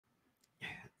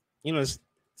You know, it's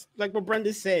like what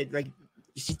Brenda said. Like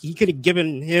he could have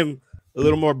given him a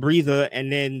little more breather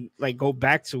and then like go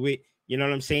back to it. You know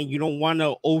what I'm saying? You don't want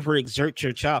to overexert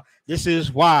your child. This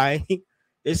is why.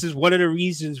 This is one of the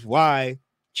reasons why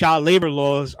child labor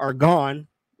laws are gone.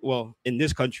 Well, in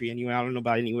this country anyway. I don't know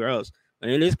about anywhere else, but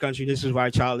in this country, this is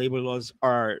why child labor laws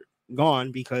are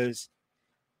gone because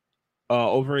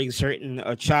overexerting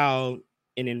a child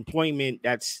in employment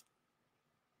that's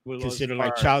Laws considered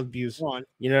like are child abuse. gone.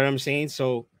 You know what I'm saying?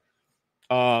 So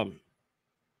um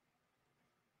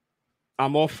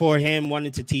I'm all for him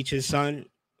wanting to teach his son,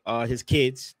 his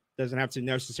kids, doesn't have to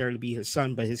necessarily be his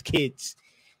son, but his kids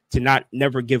to not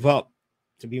never give up,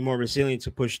 to be more resilient,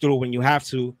 to push through when you have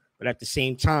to, but at the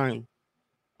same time,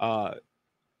 uh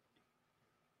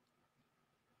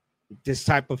this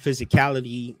type of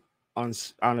physicality on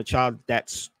a child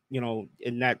that's, you know,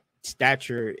 in that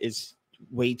stature is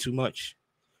way too much.